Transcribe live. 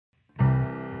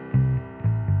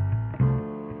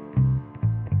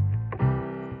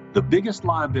The biggest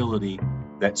liability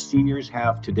that seniors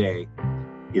have today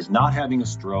is not having a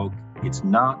stroke. It's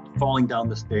not falling down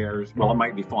the stairs. Well, it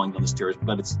might be falling down the stairs,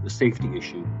 but it's the safety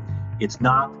issue. It's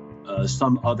not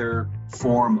some other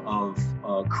form of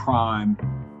crime.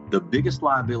 The biggest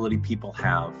liability people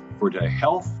have for their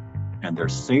health and their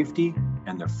safety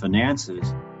and their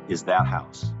finances is that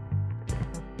house.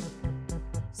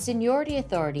 Seniority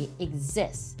Authority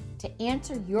exists to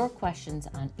answer your questions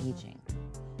on aging.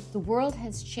 The world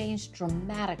has changed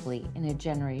dramatically in a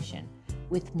generation,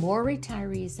 with more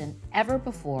retirees than ever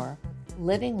before,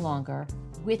 living longer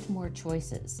with more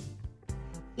choices.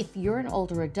 If you're an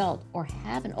older adult or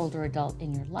have an older adult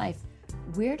in your life,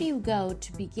 where do you go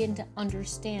to begin to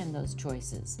understand those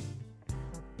choices?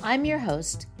 I'm your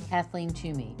host, Kathleen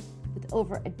Toomey, with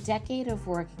over a decade of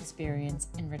work experience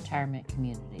in retirement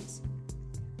communities.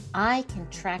 I can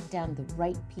track down the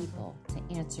right people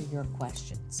to answer your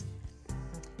questions.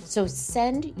 So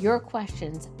send your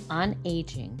questions on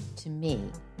aging to me,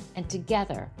 and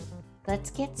together, let's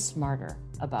get smarter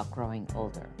about growing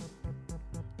older.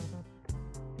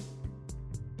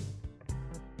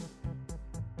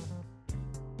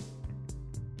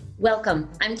 Welcome,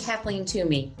 I'm Kathleen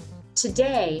Toomey.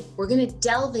 Today, we're going to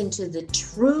delve into the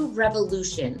true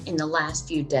revolution in the last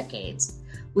few decades,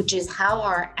 which is how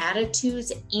our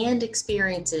attitudes and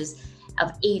experiences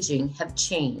of aging have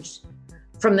changed.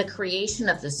 From the creation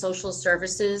of the Social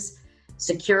Services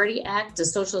Security Act, the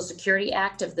Social Security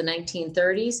Act of the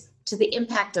 1930s, to the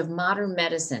impact of modern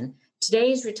medicine,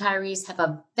 today's retirees have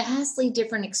a vastly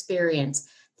different experience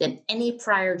than any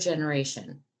prior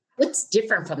generation. What's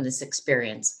different from this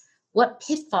experience? What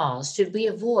pitfalls should we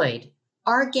avoid?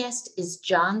 Our guest is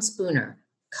John Spooner,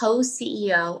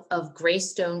 co-CEO of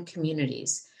Greystone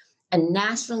Communities, a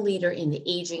national leader in the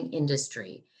aging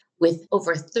industry with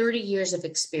over 30 years of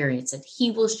experience, and he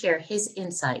will share his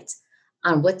insights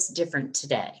on what's different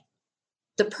today.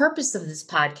 The purpose of this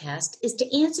podcast is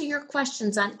to answer your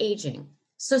questions on aging.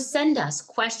 So send us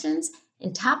questions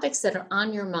and topics that are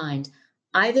on your mind,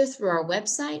 either through our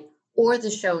website or the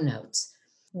show notes.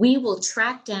 We will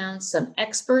track down some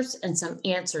experts and some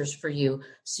answers for you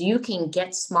so you can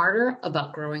get smarter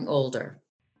about growing older.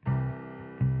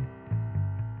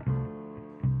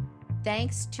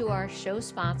 Thanks to our show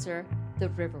sponsor, the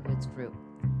Riverwoods Group,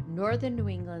 Northern New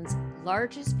England's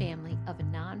largest family of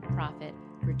nonprofit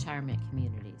retirement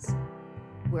communities,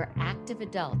 where active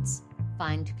adults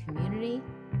find community,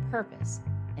 purpose,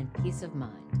 and peace of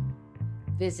mind.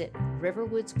 Visit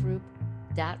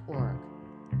riverwoodsgroup.org.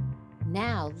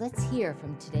 Now, let's hear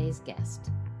from today's guest.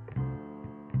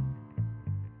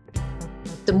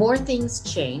 The more things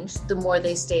change, the more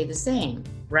they stay the same,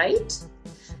 right?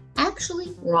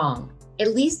 Actually, wrong,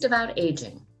 at least about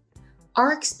aging.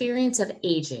 Our experience of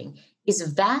aging is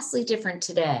vastly different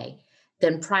today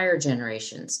than prior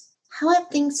generations. How have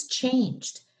things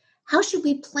changed? How should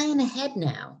we plan ahead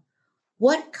now?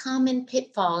 What common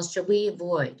pitfalls should we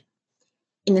avoid?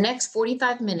 In the next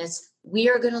 45 minutes, we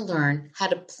are going to learn how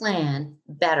to plan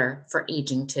better for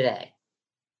aging today.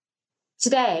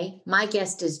 Today, my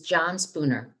guest is John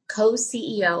Spooner,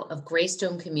 co-CEO of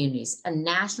Greystone Communities, a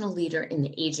national leader in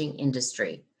the aging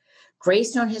industry.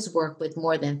 Greystone has worked with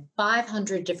more than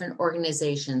 500 different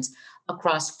organizations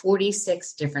across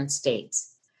 46 different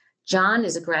states. John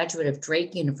is a graduate of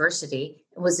Drake University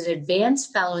and was an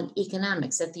advanced fellow in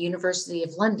economics at the University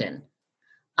of London.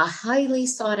 A highly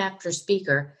sought-after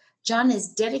speaker, John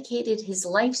has dedicated his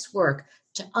life's work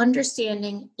to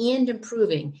understanding and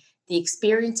improving the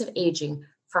experience of aging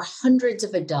for hundreds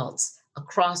of adults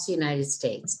across the United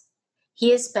States.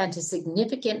 He has spent a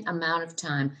significant amount of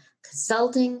time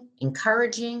consulting,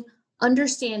 encouraging,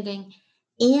 understanding,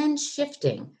 and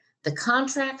shifting the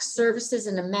contracts, services,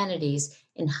 and amenities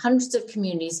in hundreds of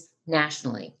communities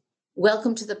nationally.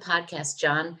 Welcome to the podcast,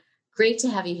 John. Great to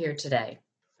have you here today.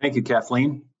 Thank you,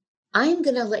 Kathleen. I'm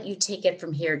going to let you take it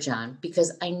from here, John,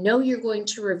 because I know you're going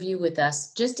to review with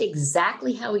us just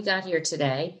exactly how we got here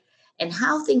today and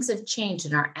how things have changed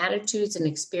in our attitudes and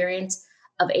experience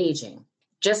of aging.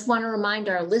 Just want to remind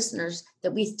our listeners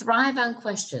that we thrive on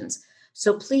questions,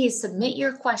 so please submit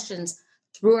your questions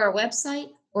through our website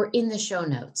or in the show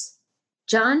notes.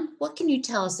 John, what can you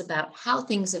tell us about how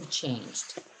things have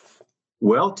changed?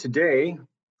 Well, today,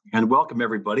 and welcome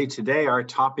everybody, today our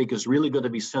topic is really going to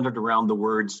be centered around the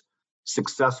words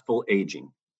successful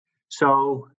aging.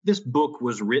 So this book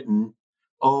was written,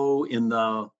 in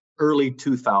the early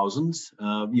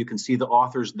 2000s. You can see the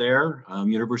authors there,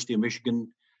 University of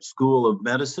Michigan School of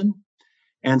Medicine.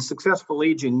 And successful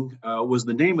aging was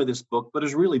the name of this book, but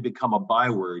has really become a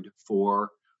byword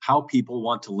for how people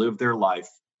want to live their life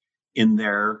in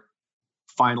their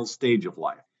final stage of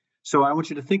life. So I want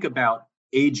you to think about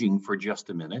aging for just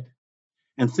a minute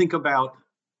and think about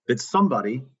that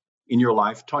somebody in your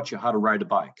life taught you how to ride a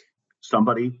bike.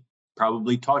 Somebody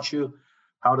probably taught you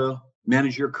how to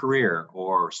manage your career,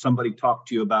 or somebody talked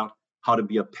to you about how to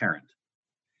be a parent.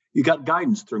 You got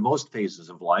guidance through most phases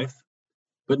of life,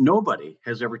 but nobody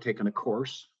has ever taken a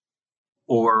course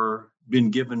or been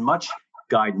given much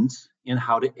guidance in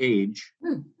how to age,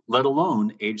 let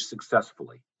alone age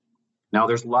successfully. Now,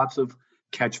 there's lots of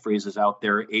catchphrases out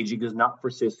there. Aging is not for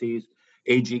sissies.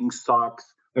 Aging sucks.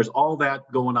 There's all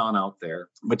that going on out there.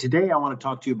 But today I want to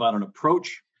talk to you about an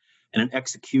approach and an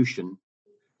execution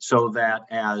so that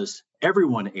as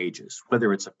everyone ages,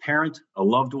 whether it's a parent, a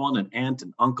loved one, an aunt,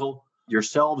 an uncle,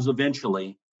 yourselves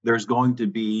eventually, there's going to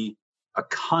be a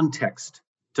context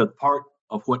to part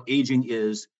of what aging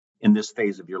is in this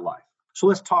phase of your life. So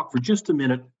let's talk for just a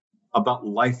minute about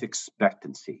life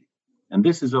expectancy. And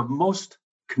this is a most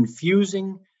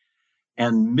confusing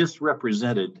and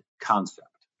misrepresented concept.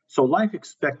 So life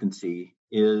expectancy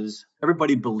is,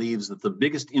 everybody believes that the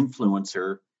biggest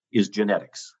influencer is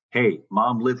genetics. Hey,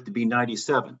 mom lived to be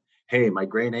 97. Hey, my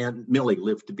great aunt Millie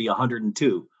lived to be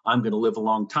 102. I'm going to live a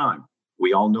long time.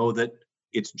 We all know that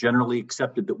it's generally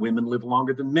accepted that women live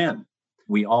longer than men.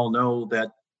 We all know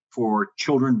that for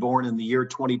children born in the year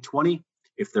 2020,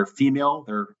 if they're female,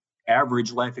 their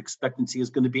average life expectancy is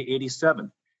going to be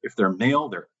 87. If they're male,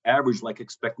 their average life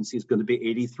expectancy is going to be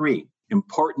 83.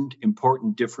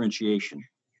 Important differentiation.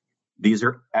 These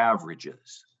are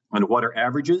averages. And what are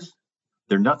averages?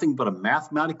 They're nothing but a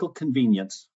mathematical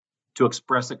convenience to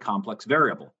express a complex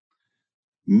variable,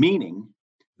 meaning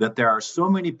that there are so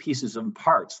many pieces and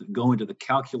parts that go into the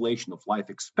calculation of life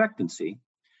expectancy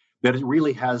that it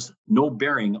really has no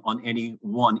bearing on any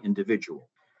one individual.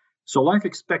 So life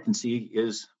expectancy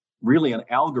is really an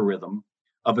algorithm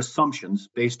of assumptions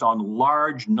based on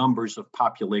large numbers of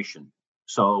population.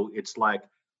 So it's like,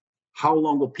 how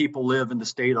long will people live in the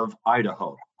state of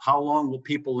Idaho? How long will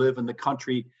people live in the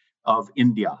country of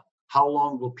India? How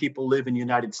long will people live in the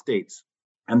United States?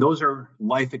 And those are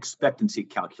life expectancy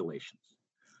calculations.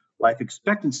 Life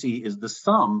expectancy is the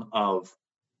sum of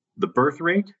the birth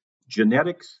rate,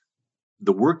 genetics,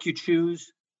 the work you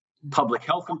choose, public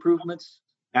health improvements,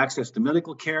 access to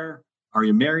medical care, are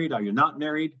you married, are you not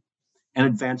married, and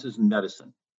advances in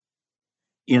medicine.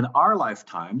 In our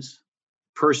lifetimes,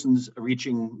 persons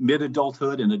reaching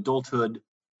mid-adulthood and adulthood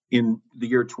in the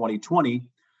year 2020,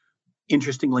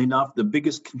 interestingly enough, the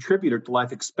biggest contributor to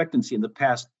life expectancy in the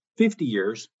past 50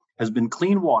 years has been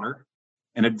clean water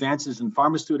and advances in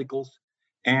pharmaceuticals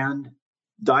and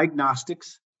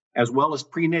diagnostics, as well as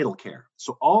prenatal care.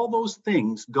 So all those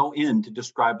things go in to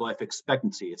describe life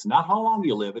expectancy. It's not how long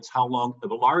you live, it's how long a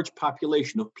large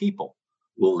population of people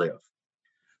will live.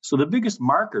 So the biggest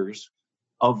markers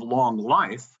of long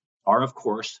life are, of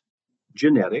course,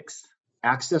 genetics,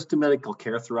 access to medical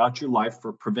care throughout your life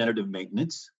for preventative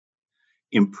maintenance,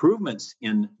 improvements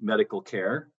in medical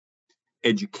care,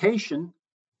 education,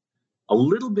 a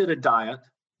little bit of diet,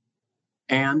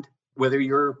 and whether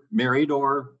you're married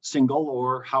or single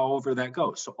or however that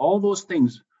goes. So all those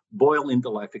things boil into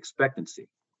life expectancy.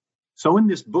 So in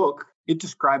this book, it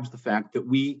describes the fact that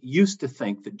we used to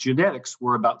think that genetics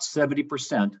were about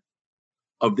 70%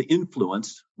 of the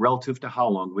influence relative to how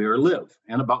long we live,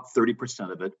 and about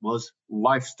 30% of it was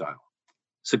lifestyle.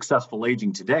 Successful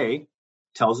aging today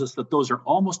tells us that those are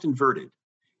almost inverted.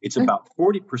 It's about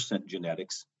 40%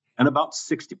 genetics and about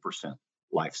 60%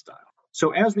 lifestyle.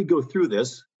 So as we go through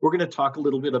this, we're going to talk a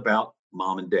little bit about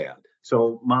mom and dad.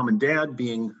 So mom and dad,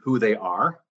 being who they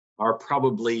are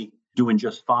probably doing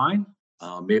just fine.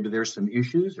 Maybe there's some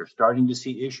issues or starting to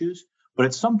see issues. But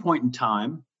at some point in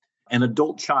time, an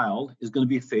adult child is going to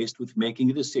be faced with making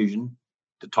a decision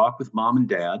to talk with mom and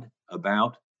dad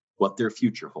about what their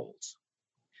future holds.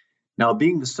 Now,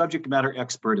 being the subject matter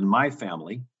expert in my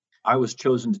family, I was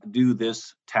chosen to do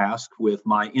this task with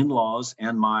my in-laws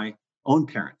and my own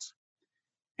parents.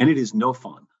 And it is no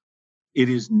fun. It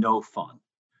is no fun.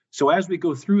 So as we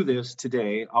go through this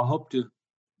today, I'll hope to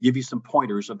give you some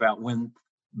pointers about when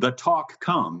the talk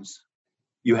comes,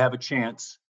 you have a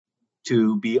chance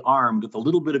to be armed with a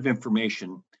little bit of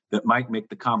information that might make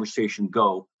the conversation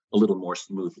go a little more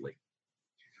smoothly.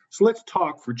 So let's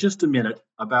talk for just a minute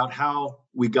about how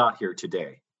we got here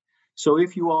today. So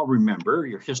if you all remember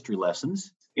your history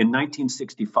lessons, in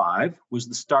 1965 was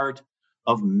the start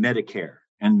of Medicare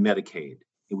and Medicaid.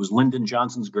 It was Lyndon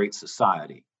Johnson's Great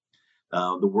Society.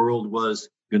 The world was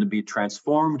going to be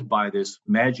transformed by this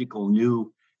magical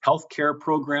new healthcare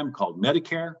program called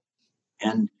Medicare.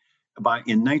 And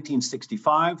in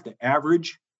 1965, the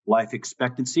average life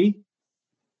expectancy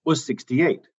was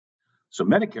 68. So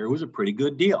Medicare was a pretty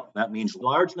good deal. That means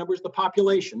large numbers of the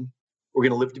population were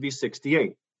going to live to be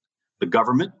 68. The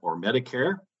government or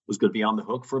Medicare was going to be on the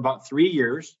hook for about 3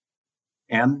 years,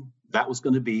 and that was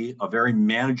going to be a very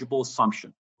manageable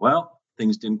assumption. Well,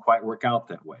 things didn't quite work out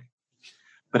that way.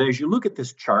 But as you look at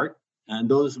this chart, and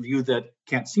those of you that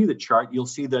can't see the chart, you'll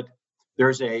see that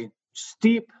there's a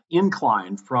steep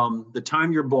incline from the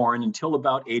time you're born until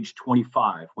about age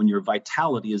 25, when your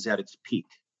vitality is at its peak.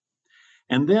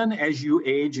 And then as you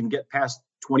age and get past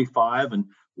 25 and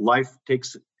life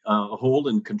takes a hold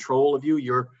and control of you,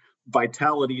 your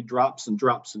vitality drops and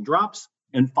drops and drops.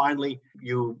 And finally,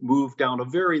 you move down a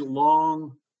very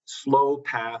long, slow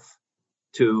path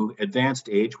to advanced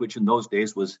age, which in those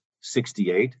days was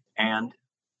 68, and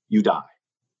you die.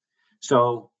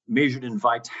 So measured in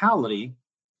vitality,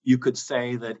 you could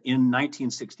say that in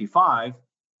 1965,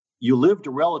 you lived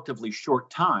a relatively short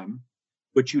time,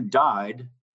 but you died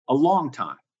a long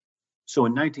time. So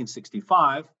in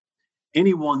 1965,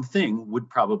 any one thing would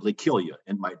probably kill you.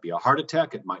 It might be a heart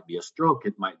attack, it might be a stroke,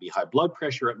 it might be high blood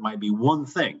pressure, it might be one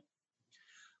thing.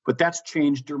 But that's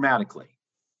changed dramatically.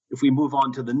 If we move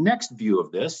on to the next view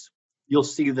of this, you'll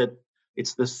see that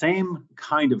it's the same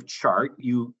kind of chart.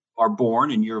 You are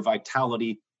born and your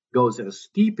vitality goes at a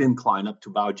steep incline up to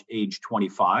about age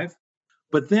 25.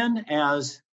 But then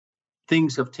as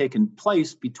things have taken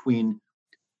place between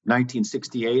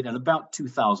 1968 and about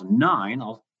 2009,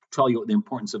 I'll tell you the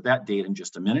importance of that date in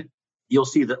just a minute, you'll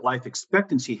see that life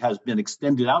expectancy has been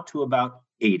extended out to about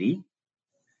 80,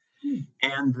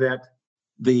 and that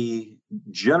the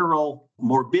general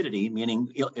morbidity,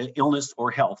 meaning illness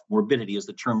or health, morbidity is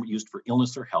the term used for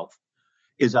illness or health,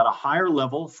 is at a higher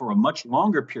level for a much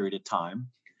longer period of time.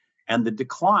 And the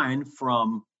decline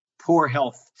from poor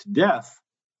health to death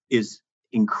is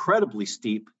incredibly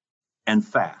steep and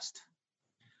fast.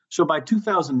 So by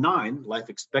 2009, life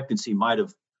expectancy might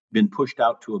have been pushed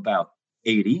out to about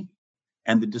 80.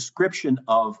 And the description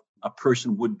of a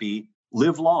person would be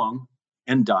live long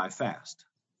and die fast.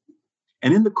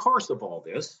 And in the course of all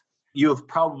this, you have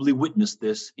probably witnessed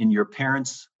this in your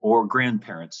parents or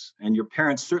grandparents, and your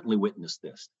parents certainly witnessed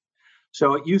this.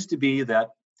 So it used to be that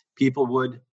people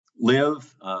would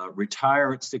live,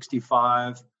 retire at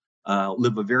 65,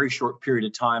 live a very short period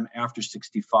of time after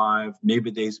 65.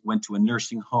 Maybe they went to a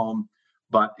nursing home,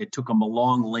 but it took them a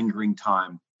long, lingering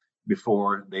time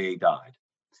before they died.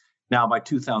 Now, by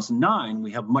 2009,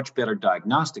 we have much better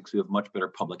diagnostics. We have much better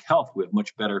public health. We have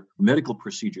much better medical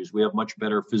procedures. We have much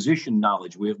better physician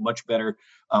knowledge. We have much better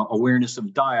awareness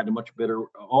of diet and much better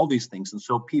all these things. And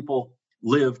so people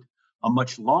lived a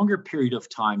much longer period of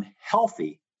time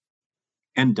healthy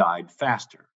and died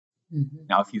faster. Mm-hmm.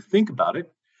 Now, if you think about it,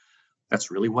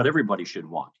 that's really what everybody should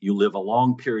want. You live a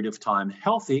long period of time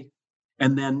healthy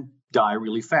and then die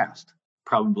really fast.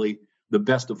 Probably the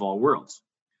best of all worlds.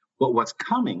 But what's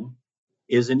coming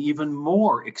is an even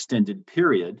more extended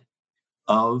period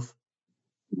of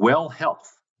well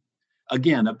health.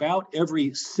 Again, about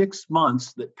every 6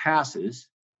 months that passes,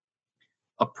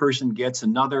 a person gets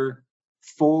another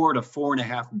 4 to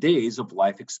 4.5 days of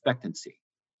life expectancy.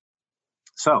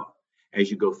 So as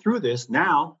you go through this,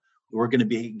 now we're going to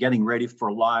be getting ready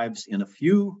for lives in a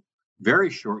few very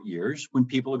short years when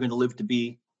people are going to live to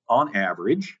be, on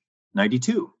average,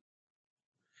 92.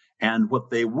 And what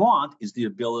they want is the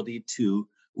ability to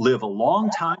live a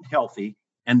long time healthy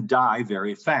and die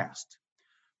very fast.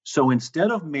 So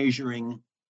instead of measuring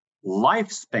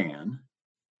lifespan,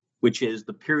 which is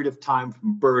the period of time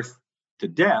from birth to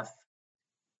death,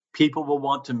 people will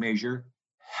want to measure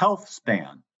health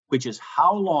span, which is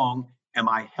how long am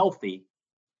I healthy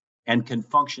and can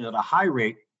function at a high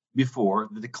rate before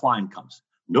the decline comes.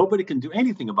 Nobody can do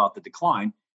anything about the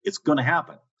decline. It's going to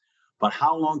happen. But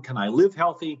how long can I live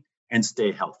healthy and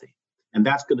stay healthy? And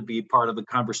that's going to be part of the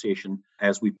conversation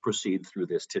as we proceed through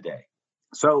this today.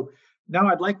 So now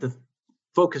I'd like to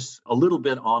focus a little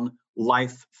bit on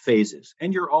life phases.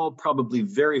 And you're all probably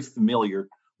very familiar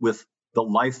with the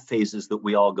life phases that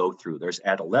we all go through. There's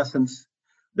adolescence,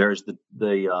 there's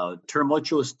the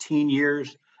tumultuous teen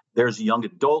years, there's young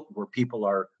adult where people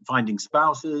are finding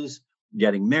spouses,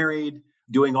 getting married,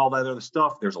 doing all that other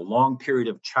stuff. There's a long period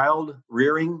of child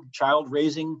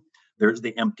raising. There's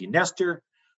the empty nester,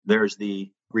 there's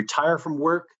the retire from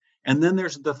work, and then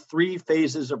there's the 3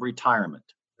 phases of retirement: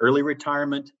 early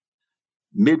retirement,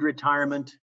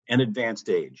 mid-retirement, and advanced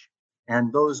age.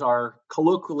 And those are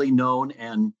colloquially known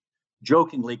and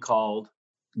jokingly called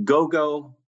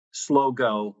go-go,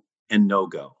 slow-go, and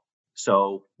no-go.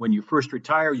 So when you first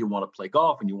retire, you want to play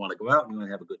golf and you want to go out and you want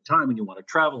to have a good time and you want to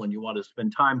travel and you want to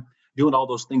spend time doing all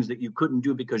those things that you couldn't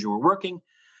do because you were working.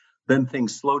 Then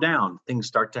things slow down, things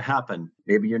start to happen.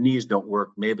 Maybe your knees don't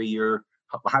work, maybe your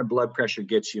high blood pressure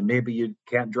gets you, maybe you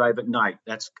can't drive at night.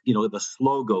 That's, the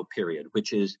slow go period,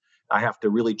 which is I have to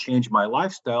really change my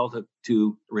lifestyle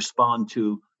to respond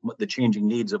to the changing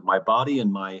needs of my body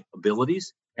and my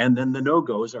abilities. And then the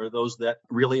no-goes are those that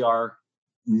really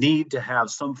need to have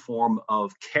some form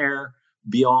of care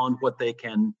beyond what they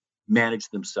can manage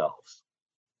themselves.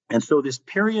 And so this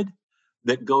period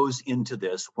that goes into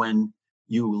this, when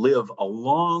you live a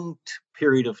long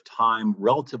period of time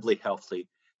relatively healthy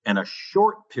and a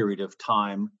short period of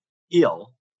time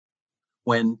ill,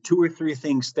 when two or three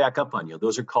things stack up on you,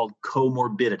 those are called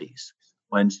comorbidities.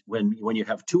 When you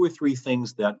have two or three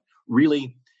things that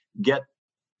really get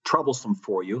troublesome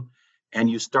for you, and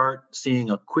you start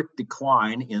seeing a quick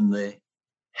decline in the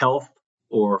health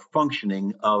or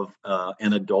functioning of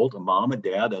an adult, a mom, a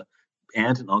dad, an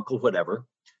aunt, an uncle, whatever,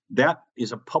 that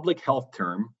is a public health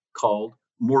term called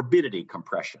morbidity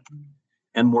compression.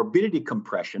 And morbidity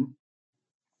compression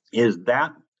is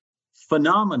that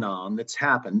phenomenon that's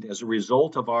happened as a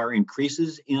result of our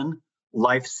increases in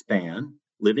lifespan,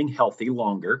 living healthy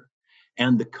longer,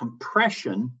 and the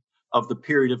compression of the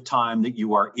period of time that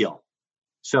you are ill.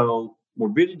 So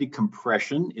morbidity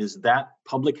compression is that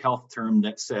public health term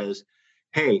that says,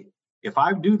 hey, if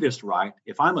I do this right,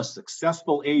 if I'm a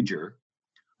successful ager,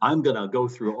 I'm going to go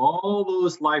through all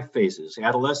those life phases,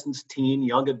 adolescence, teen,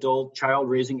 young adult, child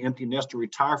raising, empty nester,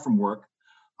 retire from work.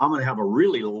 I'm going to have a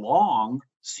really long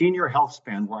senior health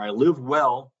span where I live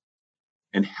well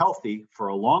and healthy for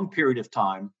a long period of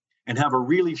time and have a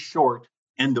really short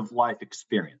end of life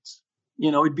experience.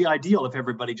 It'd be ideal if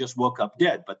everybody just woke up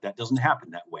dead, but that doesn't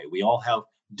happen that way. We all have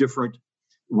different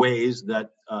ways that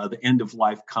the end of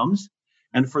life comes.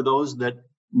 And for those that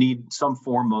need some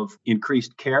form of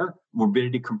increased care,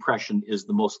 morbidity compression is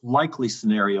the most likely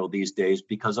scenario these days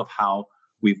because of how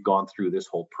we've gone through this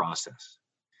whole process.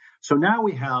 So now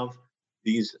we have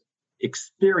these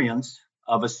experience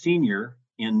of a senior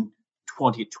in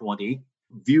 2020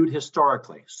 viewed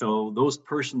historically. So those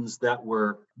persons that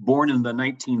were born in the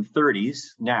 1930s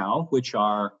now, which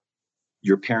are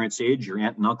your parents' age, your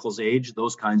aunt and uncle's age,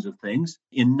 those kinds of things.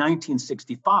 In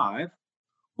 1965,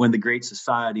 when the Great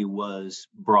Society was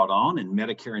brought on and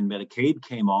Medicare and Medicaid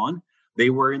came on, they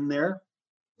were in their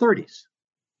 30s.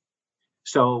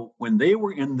 So when they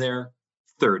were in their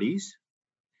 30s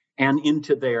and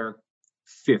into their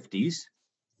 50s,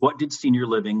 what did senior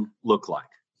living look like?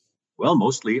 Well,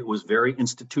 mostly it was very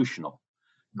institutional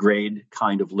grade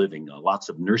kind of living. Lots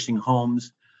of nursing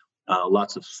homes,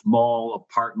 lots of small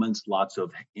apartments, lots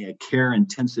of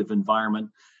care-intensive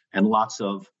environment, and lots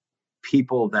of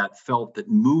people that felt that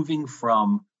moving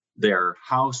from their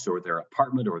house or their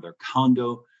apartment or their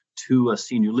condo to a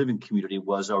senior living community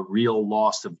was a real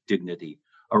loss of dignity,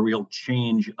 a real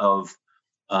change of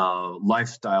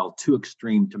lifestyle too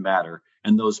extreme to matter.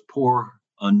 And those poor,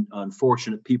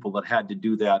 unfortunate people that had to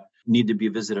do that need to be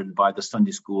visited by the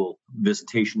Sunday school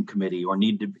visitation committee or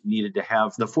needed to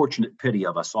have the fortunate pity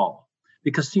of us all,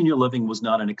 because senior living was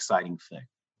not an exciting thing.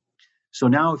 So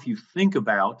now if you think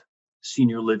about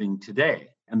senior living today,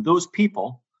 and those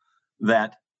people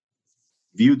that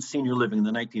viewed senior living in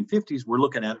the 1950s were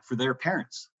looking at it for their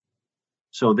parents.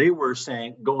 So they were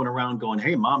going around,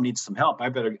 hey, mom needs some help.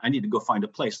 I need to go find a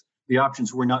place. The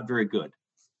options were not very good.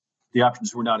 The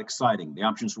options were not exciting. The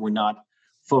options were not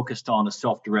focused on a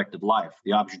self-directed life.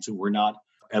 The options were not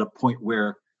at a point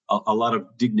where a lot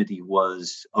of dignity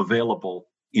was available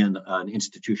in an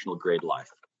institutional grade life.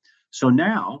 So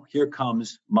now here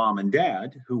comes mom and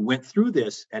dad who went through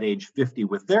this at age 50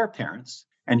 with their parents.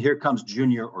 And here comes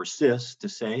junior or sis to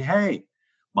say, hey,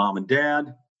 mom and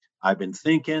dad, I've been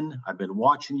thinking, I've been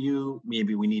watching you.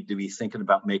 Maybe we need to be thinking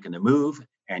about making a move,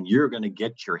 and you're going to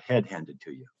get your head handed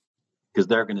to you. Because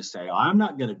they're going to say, I'm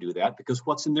not going to do that, because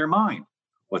what's in their mind?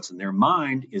 What's in their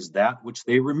mind is that which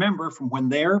they remember from when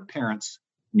their parents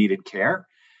needed care.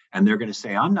 And they're going to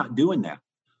say, I'm not doing that.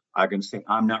 I'm going to say,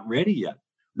 I'm not ready yet.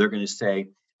 They're going to say,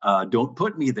 don't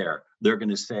put me there. They're going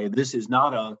to say, this is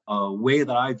not a way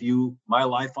that I view my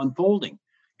life unfolding.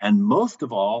 And most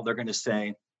of all, they're going to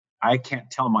say, I can't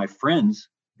tell my friends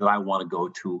that I want to go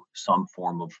to some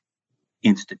form of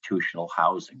institutional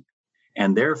housing.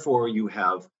 And therefore, you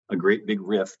have a great big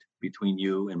rift between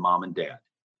you and mom and dad.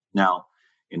 Now,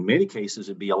 in many cases,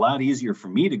 it'd be a lot easier for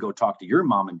me to go talk to your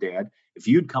mom and dad if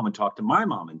you'd come and talk to my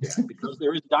mom and dad, because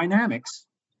there is dynamics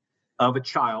of a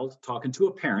child talking to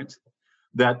a parent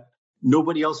that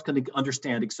nobody else can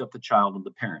understand except the child and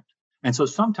the parent. And so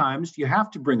sometimes you have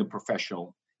to bring a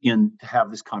professional in to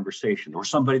have this conversation, or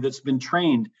somebody that's been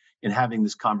trained in having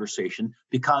this conversation,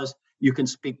 because you can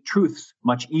speak truths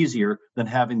much easier than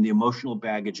having the emotional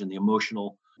baggage and the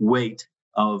emotional weight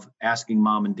of asking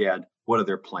mom and dad, what are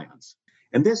their plans?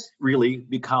 And this really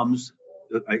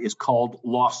is called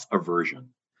loss aversion.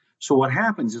 So what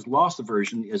happens is loss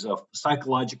aversion is a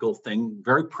psychological thing,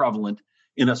 very prevalent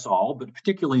in us all, but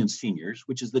particularly in seniors,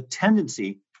 which is the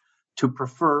tendency to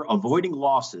prefer avoiding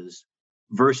losses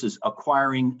versus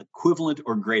acquiring equivalent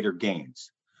or greater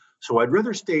gains. So I'd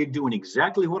rather stay doing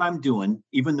exactly what I'm doing,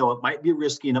 even though it might be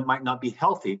risky and it might not be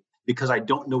healthy, because I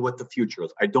don't know what the future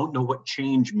is. I don't know what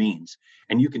change means.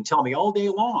 And you can tell me all day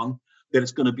long that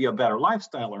it's going to be a better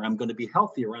lifestyle, or I'm going to be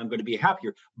healthier, or I'm going to be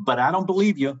happier. But I don't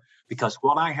believe you, because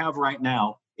what I have right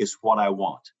now is what I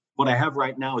want. What I have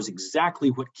right now is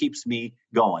exactly what keeps me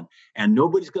going. And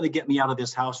nobody's going to get me out of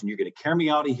this house, and you're going to carry me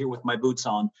out of here with my boots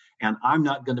on. And I'm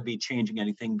not going to be changing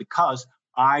anything because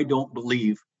I don't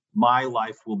believe my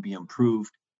life will be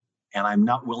improved. And I'm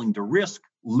not willing to risk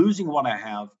losing what I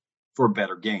have for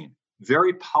better gain.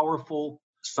 Very powerful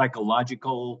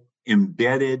psychological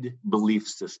embedded belief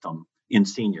system in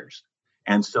seniors.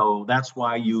 And so that's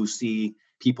why you see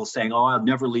people saying, oh, I'd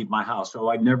never leave my house. Oh,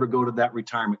 I'd never go to that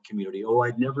retirement community. Oh,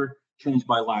 I'd never change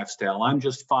my lifestyle. I'm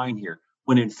just fine here.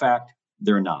 When in fact,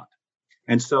 they're not.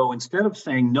 And so instead of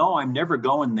saying, no, I'm never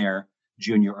going there,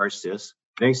 junior or sis,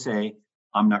 they say,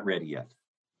 I'm not ready yet.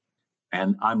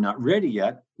 And I'm not ready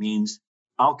yet means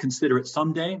I'll consider it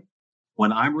someday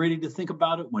when I'm ready to think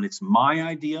about it, when it's my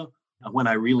idea, when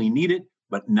I really need it,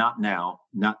 but not now.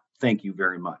 Not thank you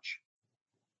very much.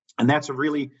 And that's a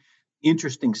really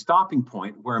interesting stopping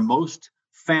point where most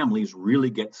families really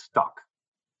get stuck.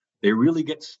 They really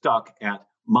get stuck at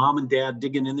mom and dad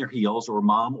digging in their heels, or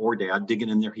mom or dad digging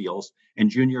in their heels, and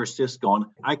junior or sis going,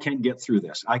 I can't get through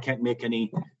this. I can't make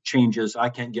any changes. I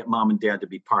can't get mom and dad to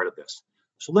be part of this.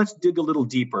 So let's dig a little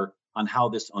deeper on how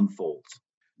this unfolds.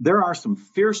 There are some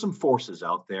fearsome forces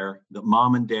out there that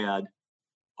mom and dad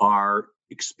are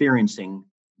experiencing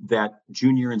that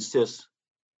junior and sis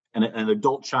and an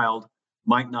adult child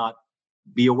might not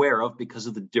be aware of because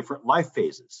of the different life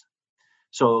phases.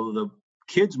 So the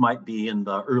kids might be in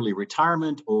the early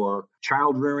retirement or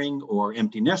child rearing or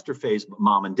empty nester phase, but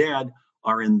mom and dad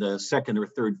are in the second or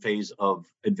third phase of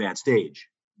advanced age.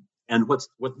 And what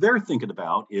they're thinking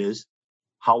about is,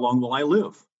 how long will I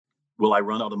live? Will I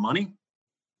run out of money?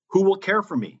 Who will care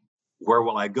for me? Where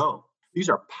will I go? These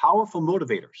are powerful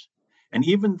motivators. And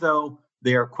even though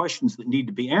they are questions that need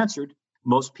to be answered,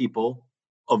 most people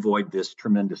avoid this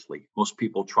tremendously. Most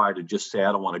people try to just say,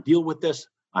 I don't want to deal with this.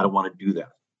 I don't want to do that.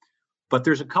 But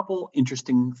there's a couple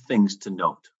interesting things to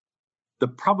note. The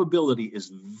probability is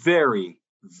very,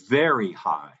 very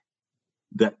high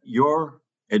that your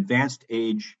advanced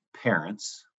age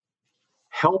parents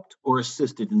helped or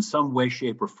assisted in some way,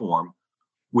 shape, or form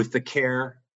with the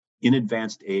care in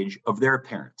advanced age of their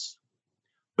parents.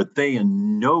 But they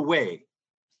in no way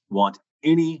want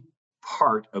any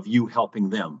part of you helping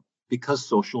them, because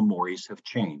social mores have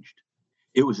changed.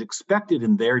 It was expected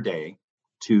in their day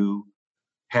to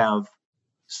have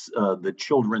the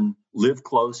children live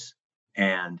close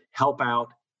and help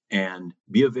out and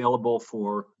be available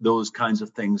for those kinds of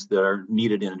things that are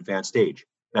needed in advanced age.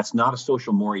 That's not a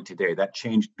social more today. That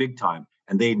changed big time,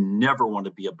 and they never want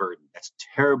to be a burden. That's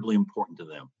terribly important to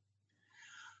them.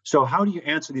 So how do you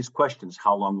answer these questions?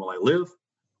 How long will I live?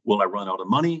 Will I run out of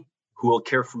money? Who will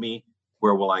care for me?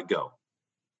 Where will I go?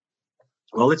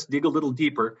 Well, let's dig a little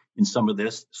deeper in some of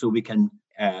this so we can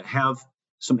have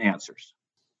some answers.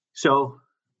 So,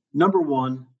 number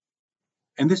one,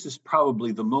 and this is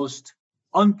probably the most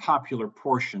unpopular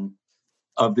portion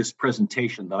of this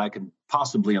presentation that I can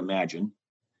possibly imagine.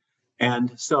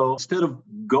 And so instead of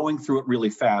going through it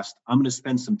really fast, I'm going to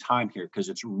spend some time here because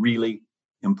it's really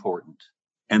important.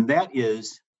 And that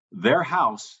is, their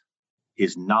house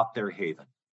is not their haven.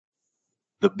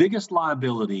 The biggest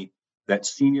liability that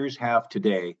seniors have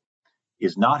today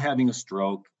is not having a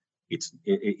stroke.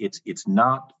 It's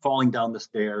not falling down the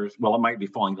stairs. Well, it might be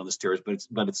falling down the stairs,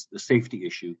 but it's a safety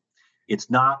issue. It's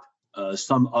not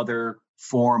some other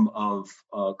form of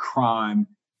crime.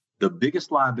 The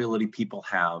biggest liability people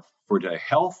have for their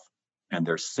health and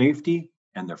their safety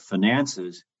and their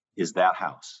finances is that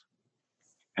house.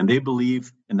 And they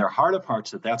believe in their heart of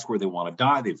hearts that that's where they want to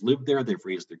die. They've lived there. They've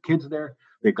raised their kids there.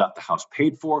 They've got the house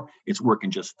paid for. It's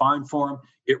working just fine for them.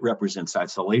 It represents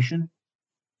isolation.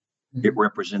 It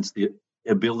represents the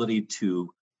ability to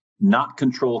not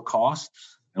control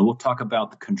costs. And we'll talk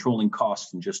about the controlling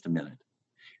costs in just a minute.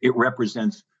 It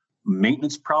represents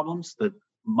maintenance problems that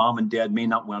mom and dad may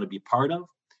not want to be part of.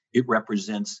 It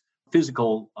represents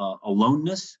physical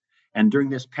aloneness. And during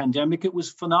this pandemic, it was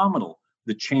phenomenal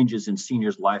the changes in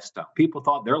seniors' lifestyle. People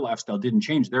thought their lifestyle didn't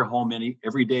change. They're home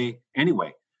every day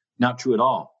anyway. Not true at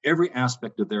all. Every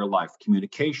aspect of their life,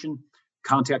 communication,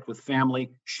 contact with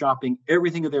family, shopping,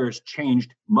 everything of theirs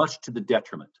changed, much to the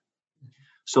detriment.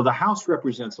 So the house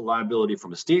represents a liability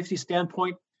from a safety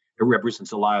standpoint. It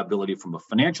represents a liability from a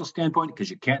financial standpoint because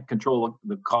you can't control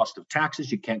the cost of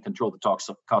taxes. You can't control the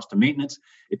cost of maintenance.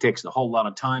 It takes a whole lot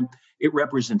of time. It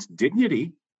represents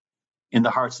dignity in the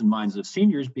hearts and minds of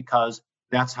seniors because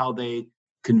that's how they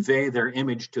convey their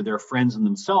image to their friends and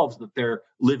themselves, that they're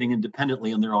living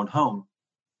independently in their own home.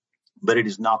 But it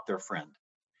is not their friend.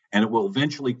 And it will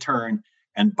eventually turn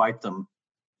and bite them,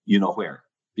 you know where,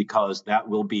 because that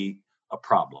will be a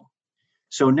problem.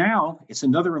 So now it's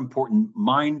another important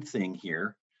mind thing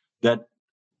here that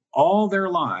all their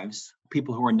lives,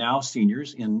 people who are now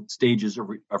seniors in stages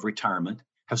of retirement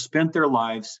have spent their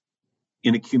lives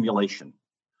in accumulation.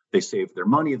 They saved their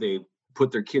money, they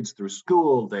put their kids through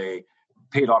school, they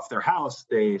paid off their house,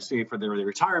 they saved for their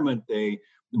retirement, they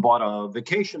bought a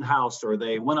vacation house or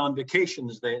they went on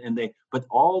vacations, but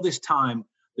all this time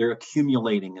they're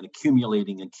accumulating and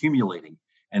accumulating and accumulating.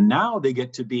 And now they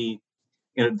get to be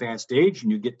in advanced age,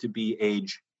 and you get to be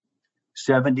age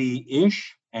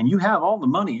 70-ish, and you have all the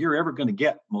money you're ever going to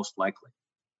get, most likely.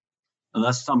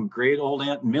 Unless some great old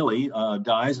Aunt Millie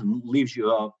dies and leaves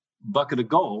you a bucket of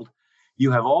gold,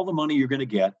 you have all the money you're going to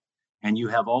get, and you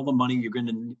have all the money you're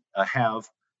going to have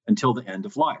until the end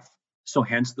of life. So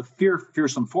hence the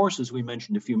fearsome forces we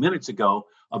mentioned a few minutes ago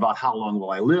about how long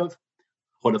will I live?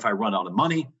 What if I run out of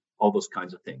money? All those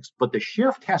kinds of things. But the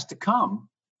shift has to come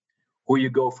where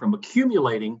you go from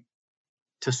accumulating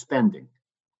to spending.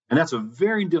 And that's a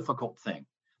very difficult thing.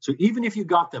 So even if you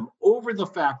got them over the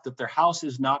fact that their house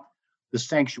is not the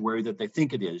sanctuary that they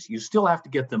think it is, you still have to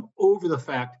get them over the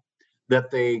fact that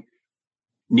they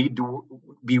need to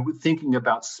be thinking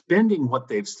about spending what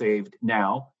they've saved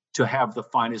now to have the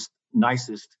finest,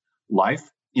 nicest life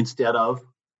instead of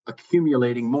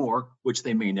accumulating more, which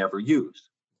they may never use.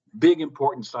 Big,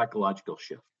 important psychological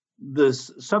shift. The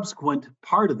subsequent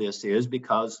part of this is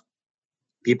because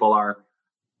people are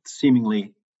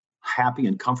seemingly happy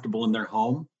and comfortable in their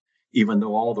home, even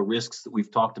though all the risks that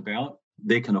we've talked about,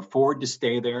 they can afford to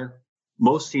stay there.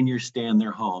 Most seniors stay in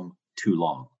their home too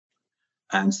long.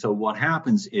 And so what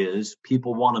happens is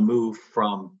people want to move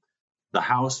from the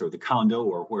house or the condo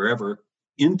or wherever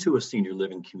into a senior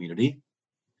living community.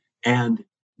 And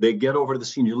they get over to the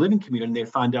senior living community and they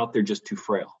find out they're just too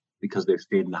frail because they've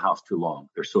stayed in the house too long.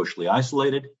 They're socially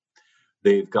isolated.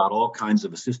 They've got all kinds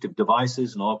of assistive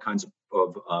devices and all kinds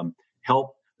of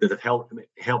help that have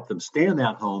helped them stay in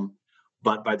that home.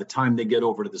 But by the time they get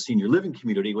over to the senior living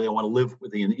community, they want to live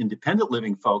with the independent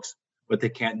living folks, but they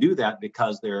can't do that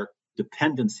because their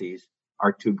dependencies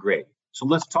are too great. So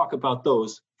let's talk about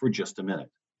those for just a minute.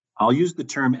 I'll use the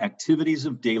term activities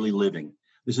of daily living.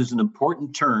 This is an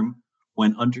important term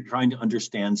when trying to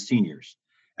understand seniors.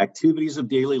 Activities of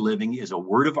daily living is a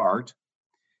word of art.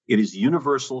 It is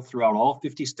universal throughout all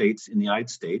 50 states in the United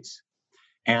States,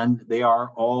 and they are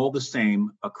all the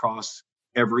same across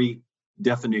every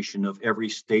definition of every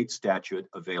state statute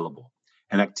available.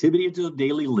 And activities of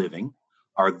daily living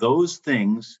are those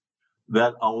things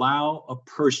that allow a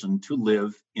person to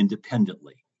live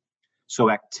independently. So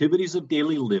activities of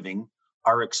daily living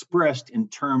are expressed in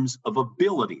terms of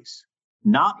abilities,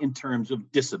 not in terms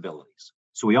of disabilities.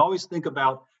 So we always think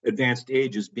about advanced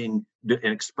age as being an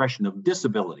expression of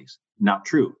disabilities. Not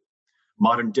true.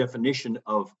 Modern definition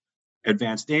of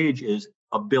advanced age is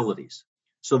abilities.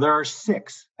 So there are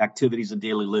 6 activities of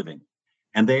daily living,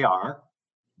 and they are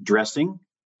dressing,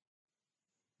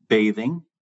 bathing,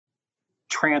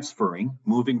 transferring,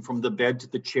 moving from the bed to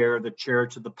the chair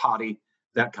to the potty,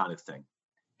 that kind of thing.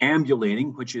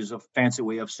 Ambulating, which is a fancy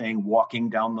way of saying walking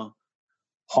down the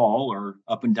hall or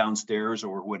up and down stairs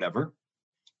or whatever.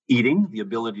 Eating, the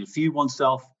ability to feed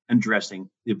oneself, and dressing,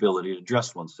 the ability to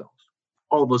dress oneself.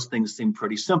 All those things seem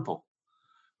pretty simple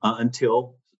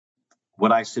until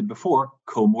what I said before,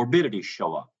 comorbidities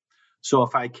show up. So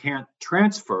if I can't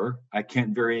transfer, I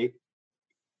can't very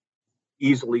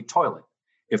easily toilet.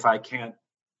 If I can't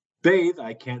bathe,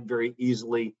 I can't very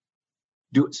easily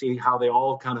do it. See how they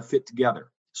all kind of fit together.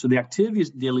 So the activities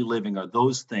of daily living are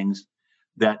those things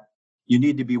that you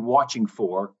need to be watching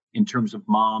for in terms of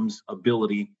mom's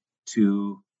ability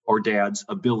to, or dad's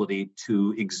ability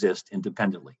to exist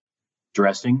independently.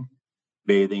 Dressing,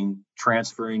 bathing,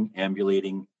 transferring,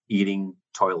 ambulating, eating,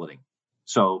 toileting.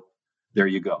 So there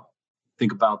you go.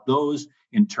 Think about those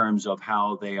in terms of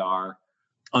how they are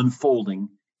unfolding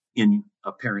in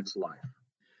a parent's life.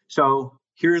 So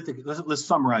let's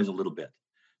summarize a little bit.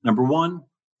 Number one,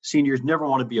 seniors never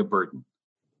want to be a burden.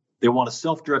 They want a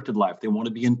self-directed life. They want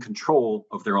to be in control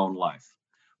of their own life.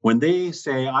 When they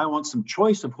say, I want some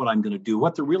choice of what I'm going to do,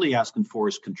 what they're really asking for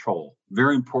is control.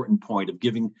 Very important point of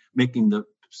making the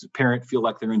parent feel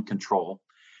like they're in control.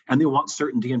 And they want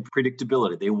certainty and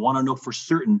predictability. They want to know for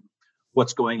certain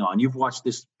what's going on. You've watched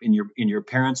this in your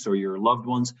parents or your loved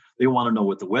ones. They want to know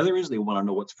what the weather is. They want to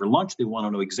know what's for lunch. They want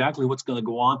to know exactly what's going to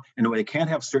go on. And when they can't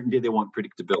have certainty, they want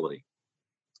predictability.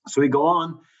 So we go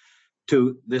on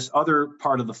to this other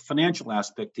part of the financial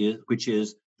aspect, which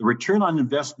is the return on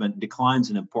investment declines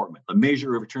in importance. The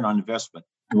measure of return on investment.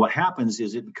 And what happens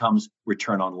is it becomes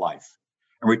return on life.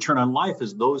 And return on life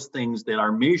is those things that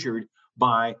are measured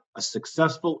by a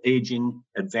successful aging,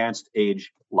 advanced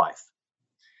age life.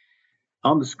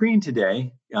 On the screen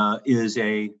today is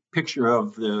a picture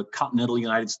of the continental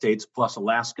United States plus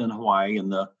Alaska and Hawaii in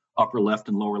the upper left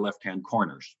and lower left-hand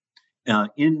corners.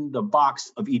 In the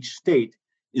box of each state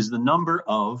is the number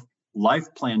of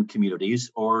life plan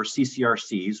communities, or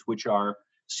CCRCs, which are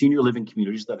senior living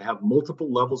communities that have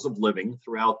multiple levels of living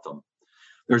throughout them.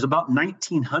 There's about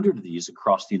 1,900 of these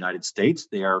across the United States.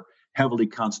 They are heavily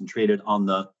concentrated on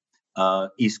the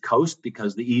East Coast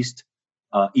because the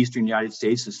Eastern United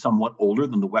States is somewhat older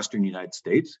than the Western United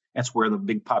States. That's where the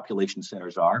big population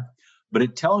centers are. But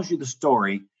it tells you the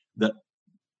story that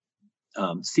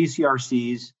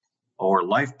CCRCs or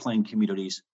life plan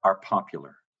communities are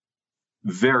popular,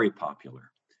 very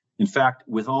popular. In fact,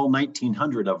 with all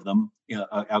 1,900 of them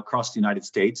across the United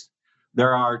States,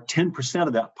 there are 10%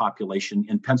 of that population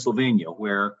in Pennsylvania,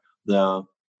 where the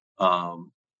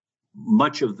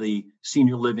much of the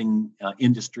senior living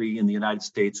industry in the United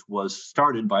States was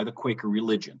started by the Quaker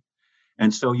religion.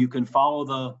 And so you can follow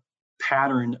the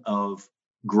pattern of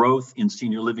growth in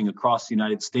senior living across the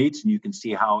United States, and you can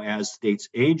see how as states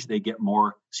age, they get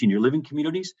more senior living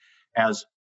communities. As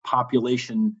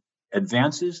population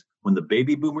advances, when the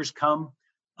baby boomers come,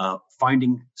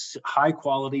 finding high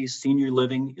quality senior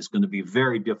living is going to be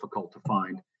very difficult to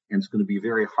find, and it's going to be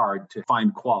very hard to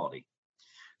find quality.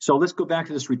 So let's go back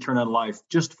to this return on life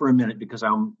just for a minute, because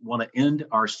I want to end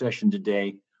our session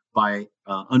today by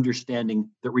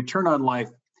understanding that return on life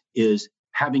is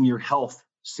having your health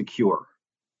secure,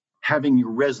 having your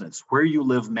residence, where you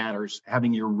live matters,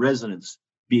 having your residence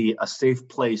be a safe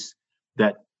place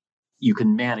that you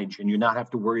can manage and you not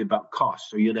have to worry about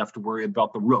costs, or you don't have to worry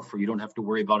about the roof, or you don't have to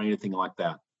worry about anything like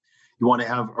that. You want to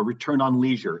have a return on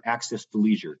leisure, access to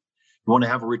leisure. You want to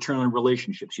have a return on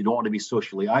relationships. You don't want to be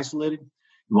socially isolated.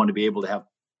 You want to be able to have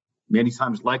many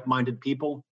times like-minded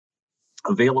people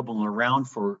available and around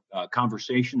for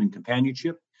conversation and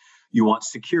companionship. You want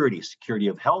security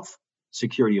of health,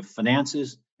 security of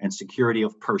finances, and security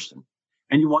of person.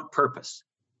 And you want purpose.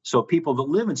 So people that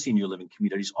live in senior living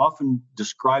communities often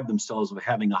describe themselves as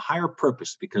having a higher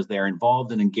purpose because they are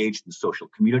involved and engaged in social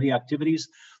community activities.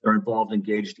 They're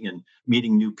engaged in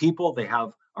meeting new people. They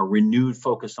have a renewed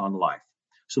focus on life.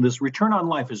 So this return on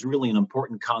life is really an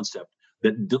important concept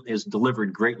that is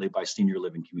delivered greatly by senior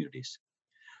living communities.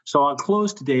 So I'll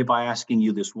close today by asking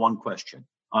you this one question.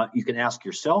 You can ask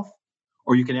yourself,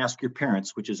 or you can ask your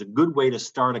parents, which is a good way to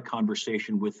start a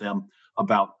conversation with them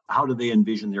about how do they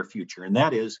envision their future. And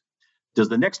that is, does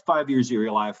the next 5 years of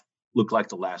your life look like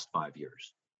the last 5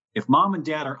 years? If mom and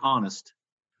dad are honest,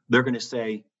 they're going to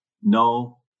say,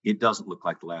 no, it doesn't look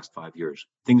like the last 5 years.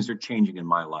 Things are changing in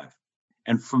my life.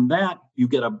 And from that, you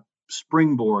get a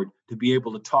springboard to be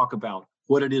able to talk about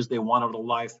what it is they want out of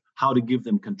life, how to give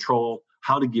them control,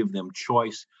 how to give them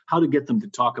choice, how to get them to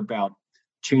talk about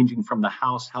changing from the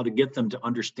house, how to get them to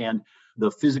understand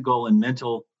the physical and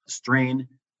mental strain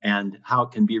and how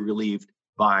it can be relieved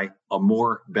by a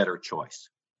more better choice.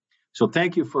 So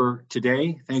thank you for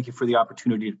today. Thank you for the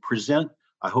opportunity to present.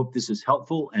 I hope this is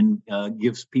helpful and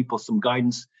gives people some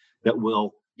guidance that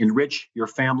will enrich your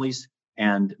families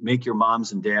and make your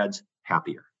moms and dads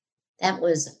happier. That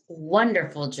was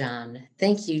wonderful, John.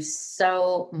 Thank you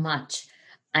so much.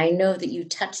 I know that you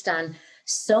touched on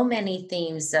so many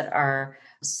themes that are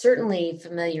certainly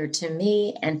familiar to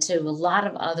me and to a lot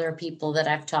of other people that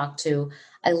I've talked to.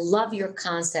 I love your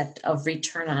concept of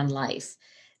return on life,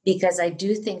 because I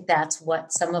do think that's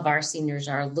what some of our seniors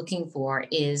are looking for,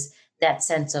 is that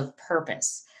sense of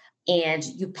purpose. And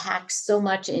you packed so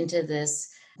much into this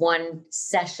one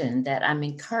session that I'm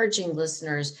encouraging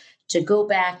listeners to go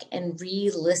back and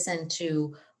re-listen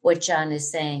to what John is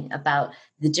saying about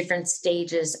the different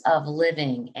stages of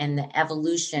living and the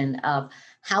evolution of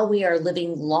how we are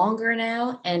living longer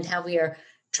now and how we are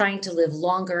trying to live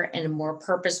longer and a more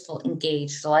purposeful,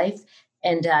 engaged life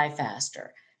and die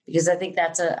faster. Because I think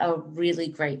that's a really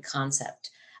great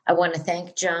concept. I want to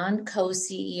thank John,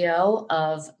 co-CEO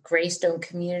of Greystone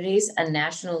Communities, a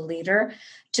national leader,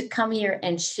 to come here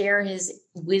and share his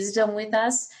wisdom with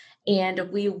us. And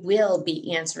we will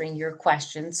be answering your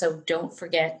questions. So don't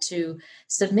forget to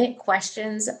submit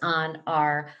questions on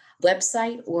our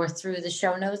website or through the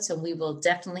show notes, and we will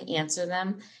definitely answer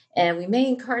them. And we may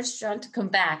encourage John to come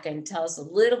back and tell us a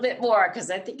little bit more, because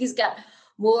I think he's got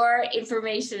more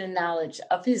information and knowledge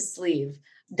up his sleeve.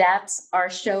 That's our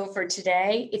show for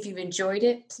today. If you've enjoyed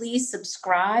it, please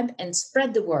subscribe and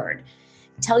spread the word.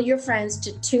 Tell your friends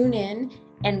to tune in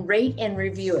and rate and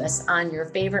review us on your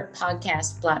favorite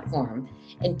podcast platform.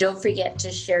 And don't forget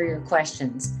to share your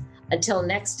questions. Until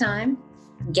next time,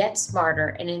 get smarter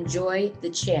and enjoy the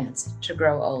chance to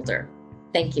grow older.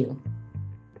 Thank you.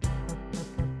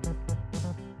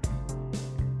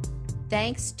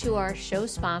 Thanks to our show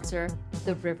sponsor,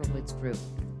 the Riverwoods Group,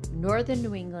 Northern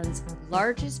New England's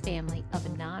largest family of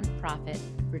nonprofit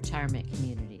retirement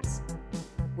communities,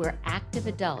 where active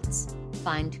adults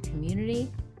find community,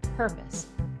 purpose,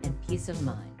 and peace of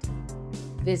mind.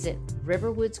 Visit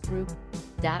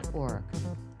riverwoodsgroup.org.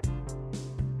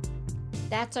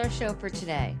 That's our show for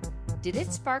today. Did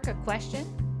it spark a question?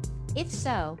 If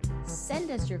so,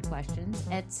 send us your questions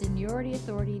at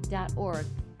seniorityauthority.org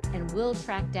and we'll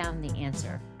track down the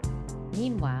answer.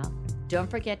 Meanwhile, don't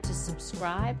forget to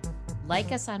subscribe,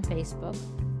 like us on Facebook,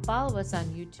 follow us on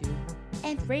YouTube,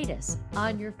 and rate us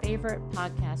on your favorite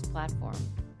podcast platform.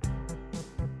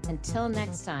 Until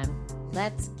next time,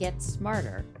 let's get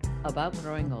smarter about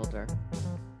growing older.